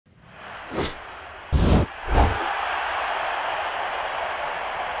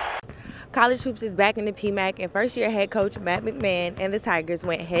College hoops is back in the PMAC, and first-year head coach Matt McMahon and the Tigers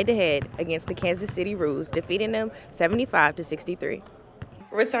went head-to-head against the Kansas City Roos, defeating them 75-63.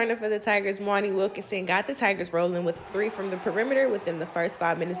 Returning for the Tigers, Marnie Wilkinson got the Tigers rolling with 3 from the perimeter within the first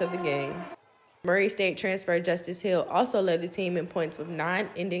 5 minutes of the game. Murray State transfer Justice Hill also led the team in points with 9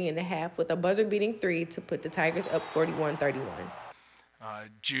 ending in the half with a buzzer-beating 3 to put the Tigers up 41-31.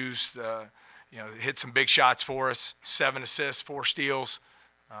 Juice, hit some big shots for us, 7 assists, 4 steals.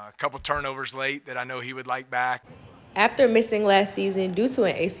 A couple turnovers late that I know he would like back. After missing last season due to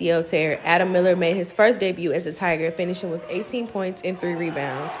an ACL tear, Adam Miller made his first debut as a Tiger, finishing with 18 points and 3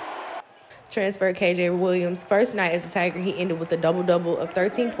 rebounds. Transfer KJ Williams' first night as a Tiger, he ended with a double-double of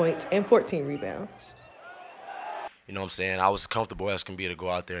 13 points and 14 rebounds. You know what I'm saying? I was comfortable as can be to go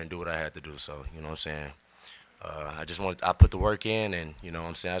out there and do what I had to do. So, you know what I'm saying? I put the work in, and, you know what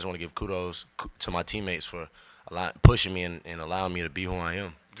I'm saying, I just want to give kudos to my teammates for pushing me and allowing me to be who I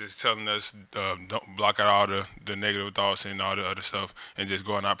am. Just telling us don't block out all the negative thoughts and all the other stuff, and just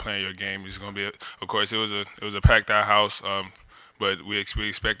going out playing your game. It's going to be, of course, it was a packed out house, but we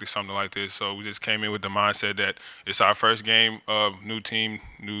expected something like this. So we just came in with the mindset that it's our first game, new team,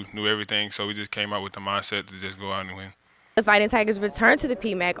 new everything. So we just came out with the mindset to just go out and win. The Fighting Tigers return to the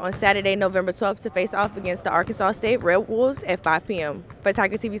PMAC on Saturday, November 12th to face off against the Arkansas State Red Wolves at 5 p.m. For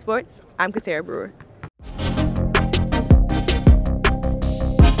Tiger TV Sports, I'm Katera Brewer.